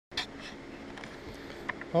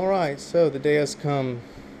Alright, so the day has come.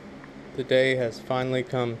 The day has finally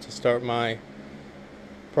come to start my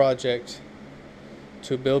project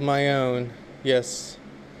to build my own, yes,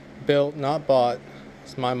 built, not bought,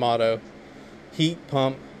 it's my motto, heat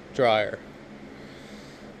pump dryer.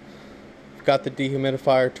 Got the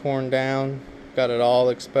dehumidifier torn down, got it all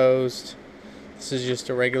exposed. This is just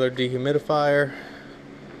a regular dehumidifier.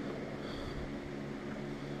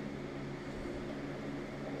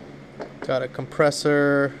 Got a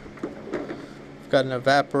compressor, we've got an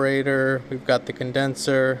evaporator, we've got the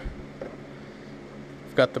condenser,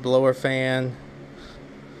 we've got the blower fan.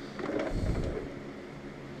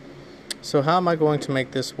 So how am I going to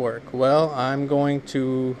make this work? Well, I'm going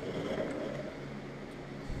to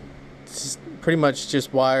pretty much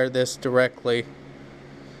just wire this directly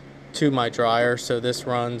to my dryer, so this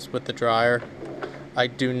runs with the dryer. I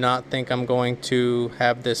do not think I'm going to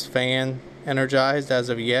have this fan energized as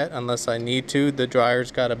of yet unless I need to. The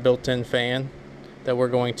dryer's got a built-in fan that we're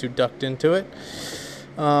going to duct into it.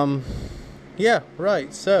 Yeah,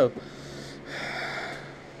 right, so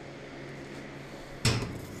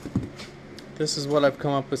this is what I've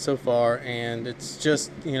come up with so far, and it's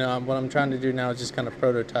just, what I'm trying to do now is just kind of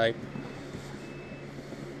prototype.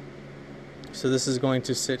 So this is going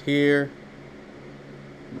to sit here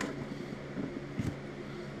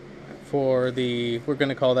for the, we're going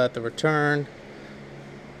to call that the return.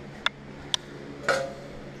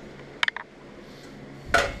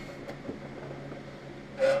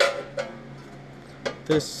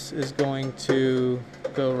 This is going to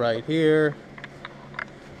go right here.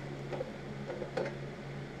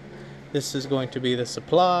 This is going to be the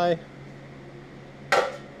supply.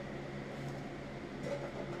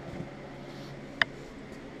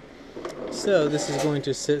 So this is going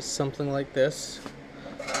to sit something like this.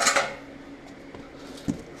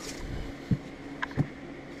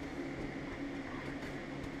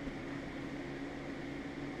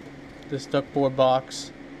 This ductboard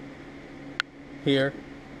box here.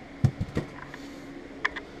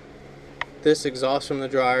 This exhaust from the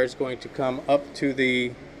dryer is going to come up to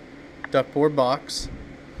the ductboard box,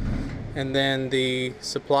 and then the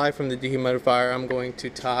supply from the dehumidifier I'm going to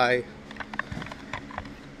tie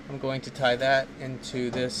that into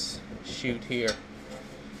this chute here,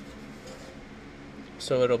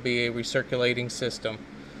 so it'll be a recirculating system.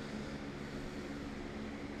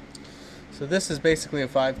 So this is basically a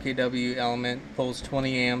 5 kW element, pulls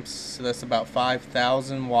 20 amps, so that's about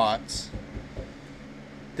 5,000 watts.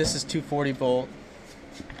 This is 240 volt.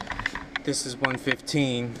 This is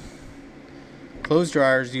 115. Clothes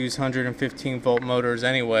dryers use 115 volt motors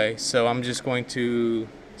anyway, so I'm just going to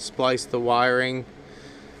splice the wiring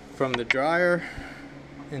from the dryer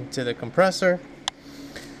into the compressor.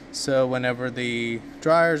 So whenever the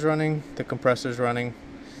dryer's running, the compressor's running.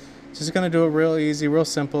 Just going to do it real easy, real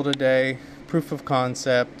simple today. Proof of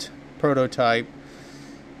concept, prototype.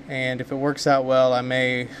 And if it works out well, I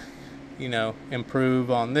may,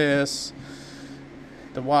 improve on this,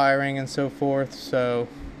 the wiring and so forth. So,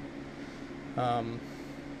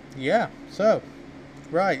 yeah. So,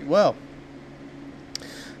 right. Well,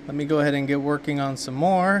 let me go ahead and get working on some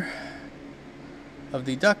more of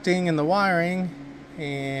the ducting and the wiring,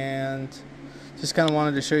 and just kind of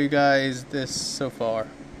wanted to show you guys this so far.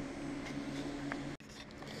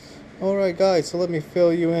 Alright guys, so let me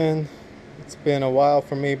fill you in. It's been a while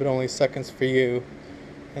for me, but only seconds for you.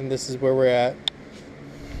 And this is where we're at.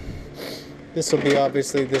 This will be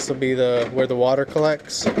where the water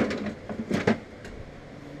collects.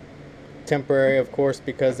 Temporary, of course,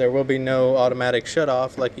 because there will be no automatic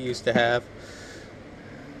shut-off like it used to have.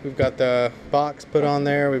 We've got the box put on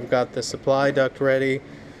there. We've got the supply duct ready.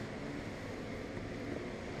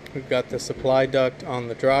 We've got the supply duct on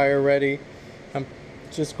the dryer ready. I'm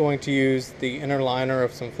just going to use the inner liner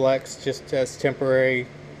of some flex just as temporary,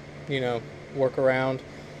 workaround.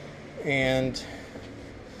 And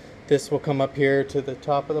this will come up here to the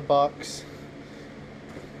top of the box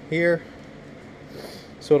here.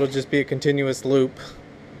 So it'll just be a continuous loop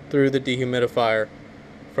through the dehumidifier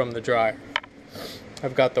from the dryer.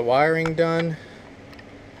 I've got the wiring done,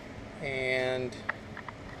 and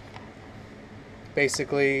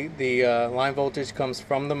basically the line voltage comes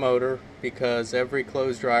from the motor, because every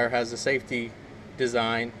clothes dryer has a safety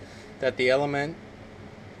design that the element,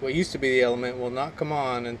 what used to be the element, will not come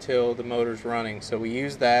on until the motor's running. So we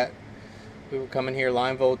use that. We will come in here,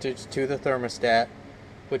 line voltage to the thermostat,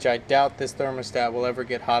 which I doubt this thermostat will ever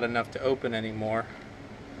get hot enough to open anymore.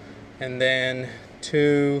 And then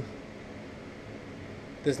to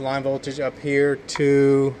this line voltage up here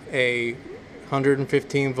to a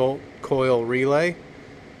 115 volt coil relay,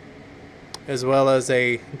 as well as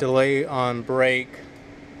a delay on brake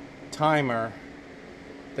timer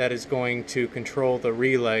that is going to control the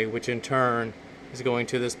relay, which in turn is going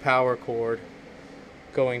to this power cord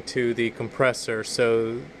going to the compressor,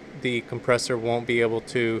 so the compressor won't be able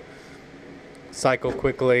to cycle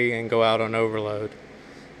quickly and go out on overload.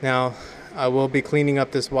 Now, I will be cleaning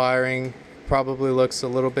up this wiring. Probably looks a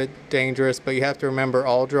little bit dangerous, but you have to remember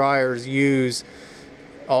all 3-wire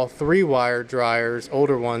dryers,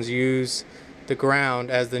 older ones, use the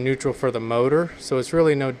ground as the neutral for the motor, so it's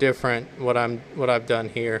really no different what I've done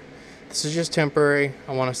here. This is just temporary.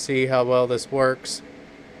 I want to see how well this works,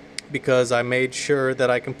 because I made sure that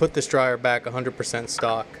I can put this dryer back 100%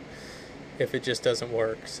 stock if it just doesn't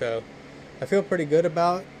work. So I feel pretty good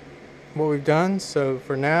about what we've done. So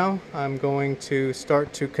for now, I'm going to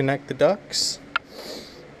start to connect the ducts,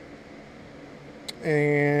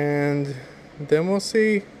 and then we'll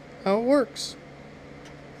see how it works.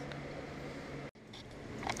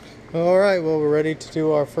 Alright, well, we're ready to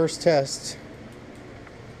do our first test.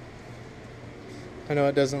 I know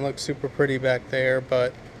it doesn't look super pretty back there,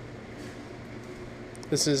 but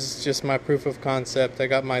this is just my proof of concept. I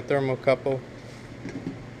got my thermocouple.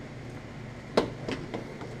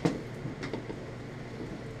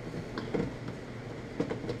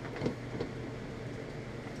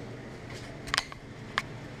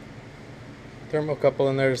 Thermocouple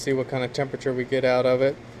in there to see what kind of temperature we get out of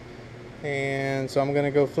it. And so I'm going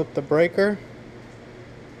to go flip the breaker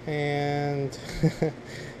and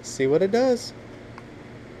see what it does.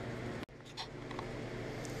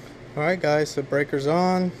 Alright guys, so breaker's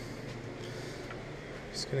on.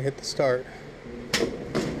 Just going to hit the start.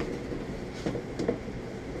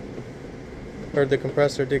 Heard the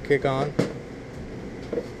compressor did kick on.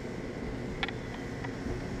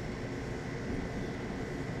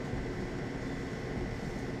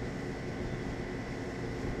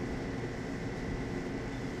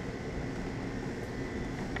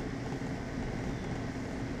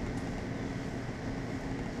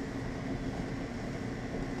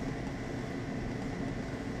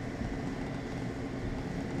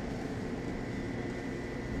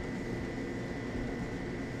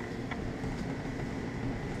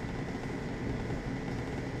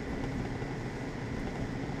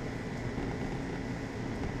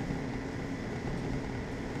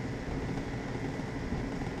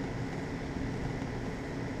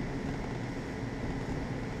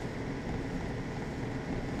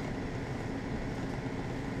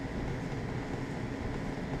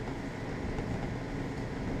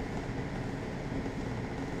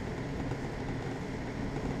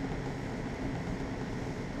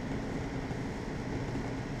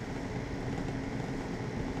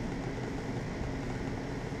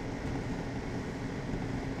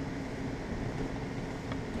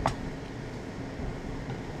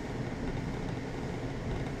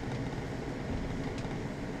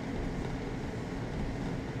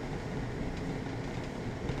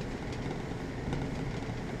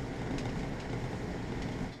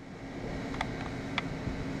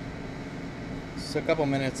 So a couple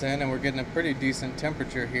minutes in and we're getting a pretty decent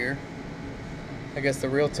temperature here. I guess the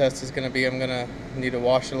real test is going to be I'm going to need to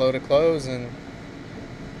wash a load of clothes and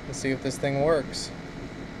see if this thing works.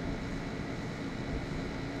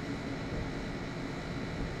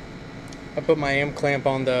 I put my amp clamp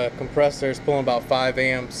on the compressor. It's pulling about 5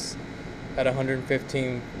 amps at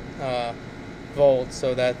 115 volts,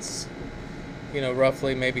 so that's, you know,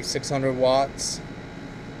 roughly maybe 600 watts.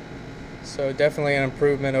 So definitely an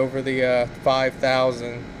improvement over the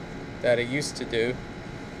 5,000 that it used to do.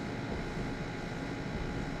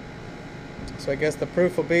 So I guess the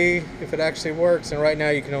proof will be if it actually works. And right now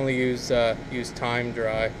you can only use time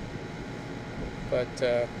dry.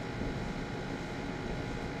 But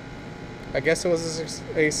I guess it was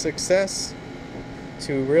a success.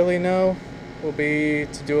 To really know will be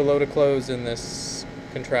to do a load of clothes in this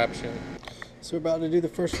contraption. So we're about to do the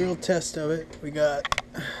first real test of it. We got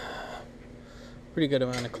pretty good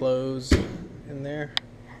amount of clothes in there.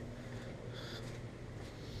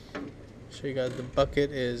 Show you guys the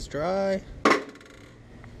bucket is dry.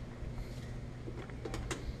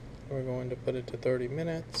 We're going to put it to 30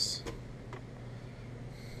 minutes.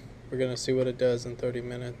 We're going to see what it does in 30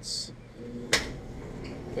 minutes. Go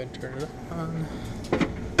ahead and turn it on.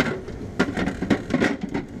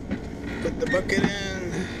 Put the bucket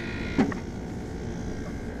in.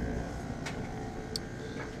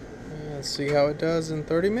 Let's see how it does in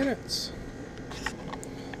 30 minutes.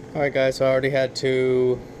 Alright guys, so I already had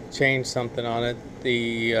to change something on it.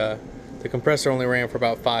 The compressor only ran for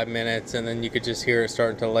about 5 minutes, and then you could just hear it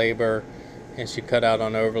starting to labor, and she cut out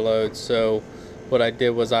on overload. So what I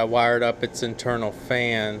did was I wired up its internal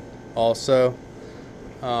fan also.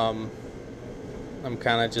 I'm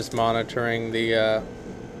kind of just monitoring the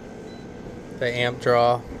amp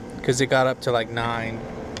draw because it got up to like 9.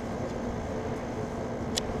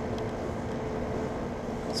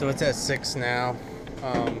 So it's at 6 now.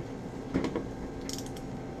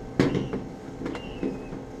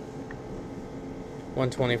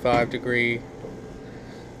 125 degree.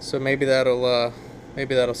 So maybe that'll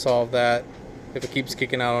solve that. If it keeps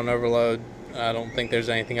kicking out on overload, I don't think there's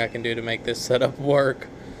anything I can do to make this setup work.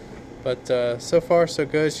 But so far so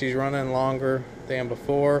good. She's running longer than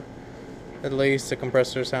before. At least the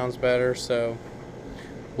compressor sounds better. So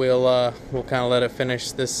we'll kind of let it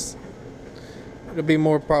finish this. It'll be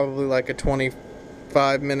more probably like a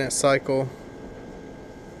 25-minute cycle.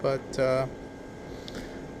 But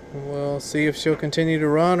we'll see if she'll continue to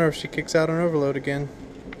run or if she kicks out on overload again.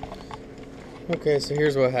 Okay, so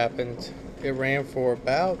here's what happened. It ran for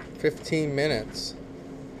about 15 minutes.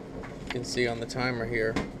 You can see on the timer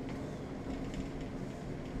here.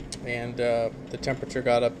 And the temperature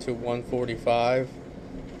got up to 145.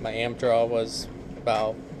 My amp draw was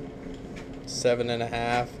about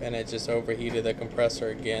 7.5, and it just overheated the compressor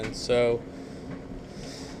again. So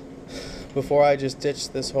before I just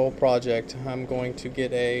ditch this whole project, I'm going to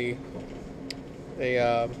get a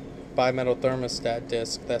bimetal thermostat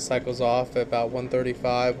disc that cycles off at about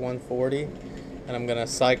 135, 140, and I'm going to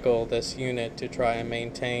cycle this unit to try and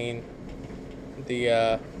maintain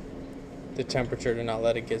the temperature to not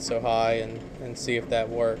let it get so high, and see if that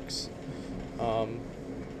works. Of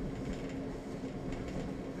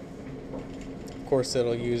course,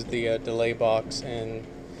 it'll use the delay box in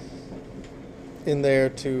there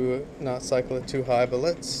to not cycle it too high, but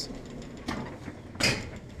let's.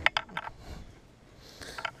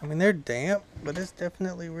 I mean, they're damp, but it's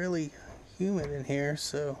definitely really humid in here,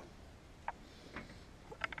 so.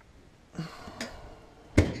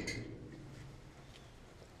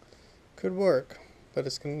 Could work, but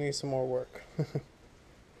it's going to need some more work.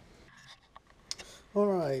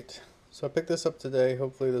 Alright, so I picked this up today.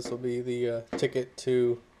 Hopefully this will be the ticket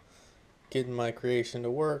to getting my creation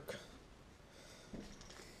to work.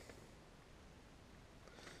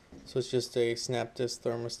 So it's just a snap disc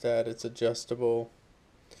thermostat. It's adjustable,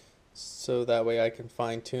 so that way I can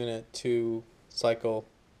fine tune it to cycle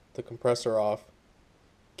the compressor off,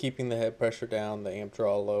 keeping the head pressure down, the amp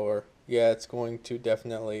draw lower. Yeah, it's going to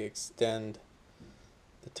definitely extend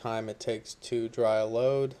the time it takes to dry a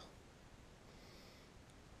load.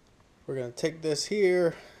 We're going to take this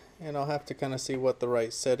here, and I'll have to kind of see what the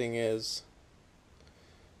right setting is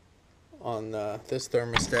on this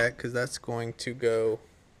thermostat, because that's going to go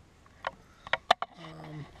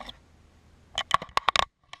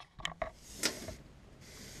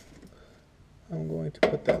I'm going to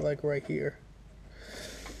put that like right here.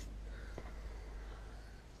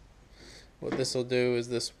 What this will do is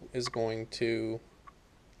this is going to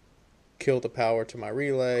kill the power to my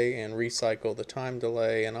relay and recycle the time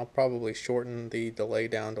delay, and I'll probably shorten the delay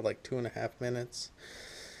down to like 2.5 minutes.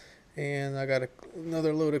 And I got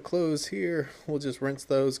another load of clothes here. We'll just rinse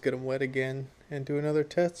those, get them wet again, and do another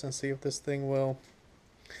test and see if this thing will.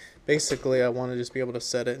 Basically, I want to just be able to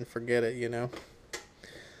set it and forget it, you know.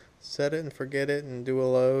 Set it and forget it and do a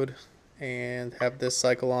load, and have this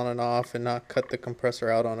cycle on and off and not cut the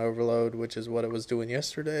compressor out on overload, which is what it was doing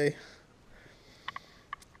yesterday.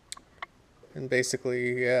 And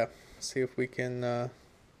basically, yeah, see if we can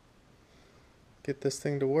get this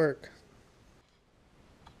thing to work.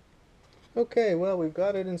 Okay, well, we've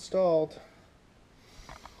got it installed.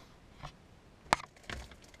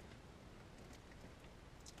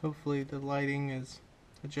 Hopefully the lighting is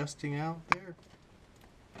adjusting out there.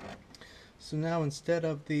 So now, instead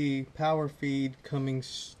of the power feed coming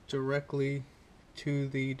directly to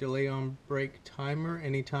the delay on break timer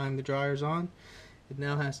anytime the dryer's on, it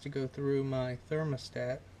now has to go through my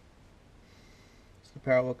thermostat. So the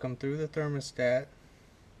power will come through the thermostat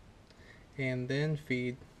and then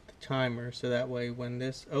feed the timer, so that way when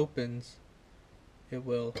this opens it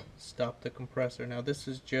will stop the compressor. Now this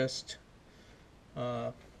is just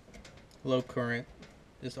low current.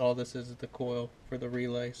 All this is the coil for the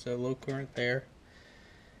relay, so low current there.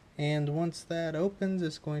 And once that opens,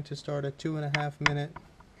 it's going to start a 2.5 minute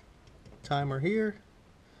timer here,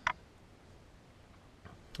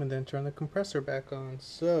 and then turn the compressor back on.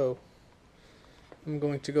 So I'm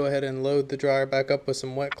going to go ahead and load the dryer back up with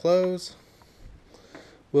some wet clothes.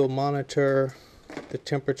 We'll monitor the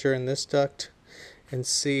temperature in this duct and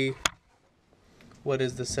see what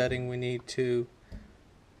is the setting we need to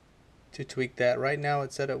tweak that. Right now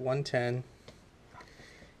it's set at 110.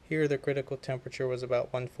 Here the critical temperature was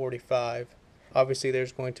about 145. Obviously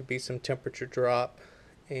there's going to be some temperature drop,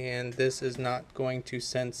 and this is not going to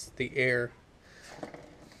sense the air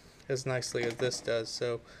as nicely as this does.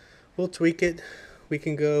 So we'll tweak it. We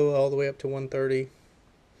can go all the way up to 130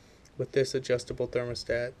 with this adjustable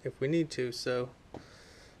thermostat if we need to. So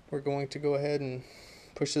we're going to go ahead and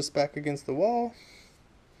push this back against the wall,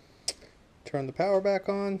 turn the power back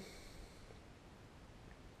on,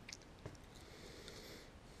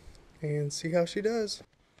 and see how she does.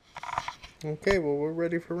 Okay, well, we're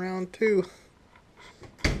ready for round 2.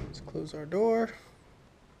 Let's close our door.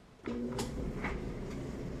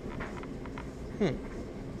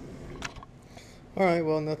 Alright,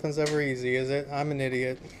 well, nothing's ever easy, is it? I'm an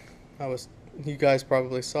idiot. You guys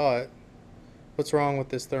probably saw it. What's wrong with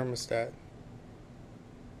this thermostat?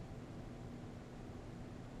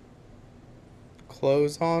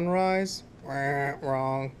 Close on rise?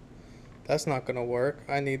 Wrong. That's not going to work.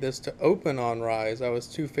 I need this to open on rise. I was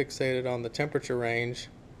too fixated on the temperature range.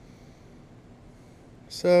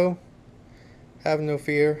 So, have no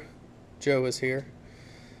fear. Joe is here.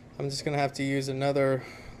 I'm just going to have to use another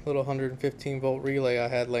little 115 volt relay I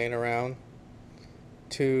had laying around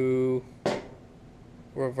to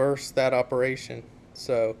reverse that operation.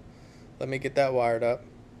 So, let me get that wired up.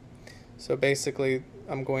 So basically,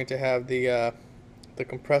 I'm going to have the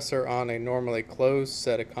compressor on a normally closed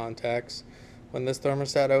set of contacts. When this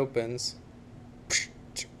thermostat opens,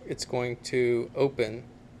 it's going to open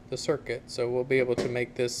the circuit. So we'll be able to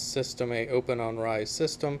make this system a open on rise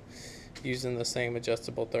system using the same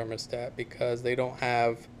adjustable thermostat, because they don't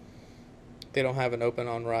have an open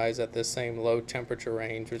on rise at this same low temperature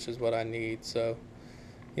range, which is what I need. So,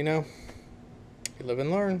 you know, you live and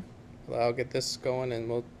learn. Well, I'll get this going and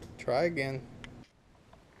we'll try again.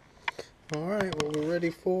 Alright, well, we're ready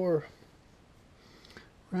for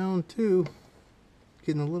round 2.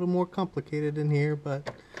 Getting a little more complicated in here,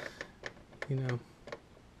 but, you know,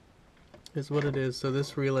 is what it is. So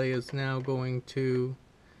this relay is now going to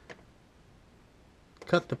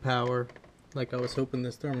cut the power like I was hoping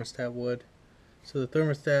this thermostat would. So the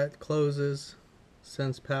thermostat closes,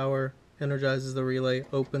 sends power, energizes the relay,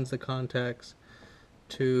 opens the contacts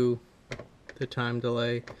to the time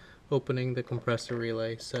delay, opening the compressor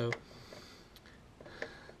relay. So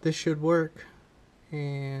this should work,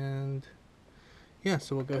 and yeah,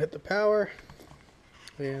 so we'll go hit the power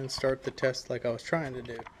and start the test like I was trying to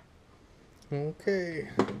do. Okay.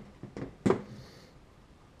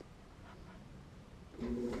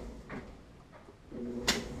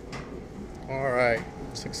 Alright,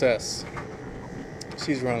 success.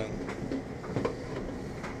 She's running.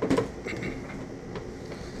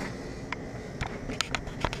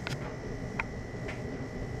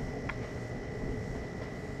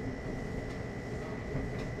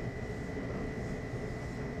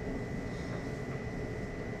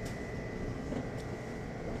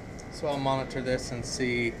 So I'll monitor this and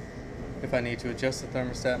see if I need to adjust the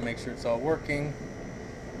thermostat, make sure it's all working,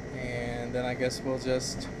 and then I guess we'll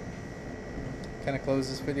just kind of close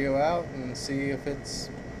this video out and see if it's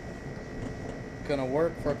gonna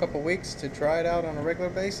work for a couple weeks to try it out on a regular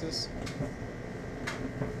basis.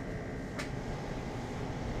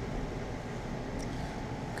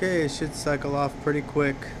 Okay, it should cycle off pretty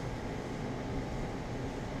quick.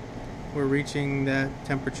 We're reaching that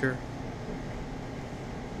temperature.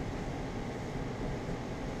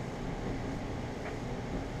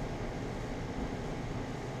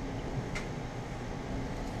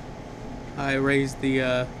 I raised the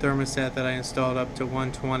thermostat that I installed up to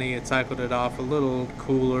 120. It cycled it off a little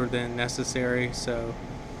cooler than necessary, so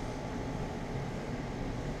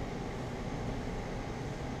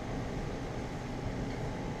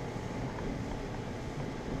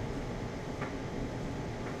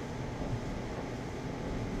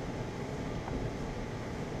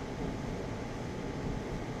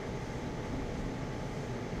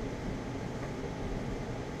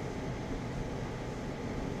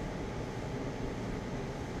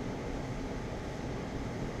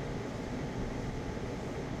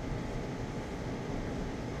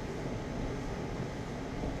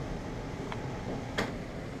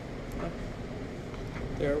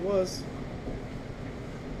there it was.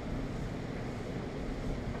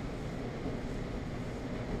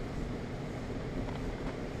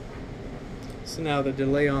 So now the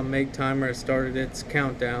delay on make timer has started its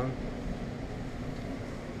countdown.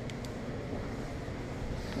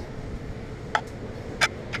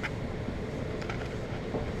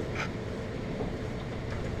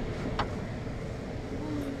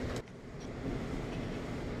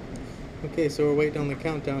 Okay, so we're waiting on the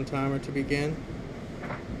countdown timer to begin.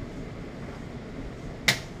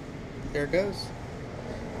 There it goes.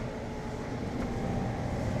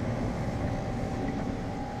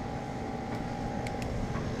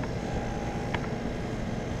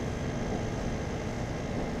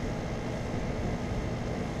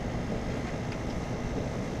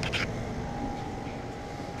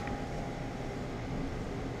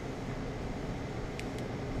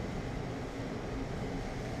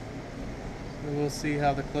 And we'll see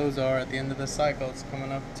how the clothes are at the end of the cycle. It's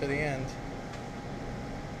coming up to the end.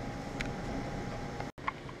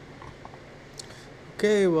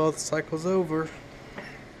 Okay, well, the cycle's over.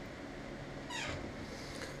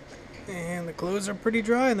 And the clothes are pretty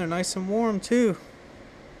dry and they're nice and warm too.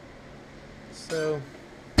 So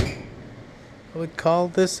I would call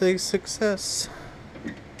this a success.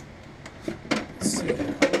 Let's see.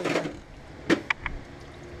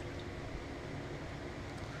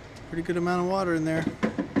 Pretty good amount of water in there.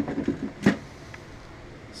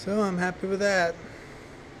 So I'm happy with that.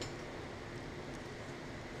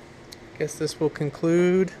 Guess this will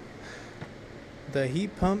conclude the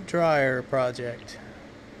heat pump dryer project.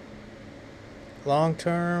 Long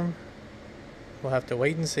term, we'll have to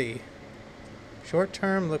wait and see. Short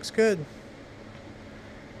term looks good.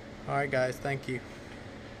 Alright guys, thank you.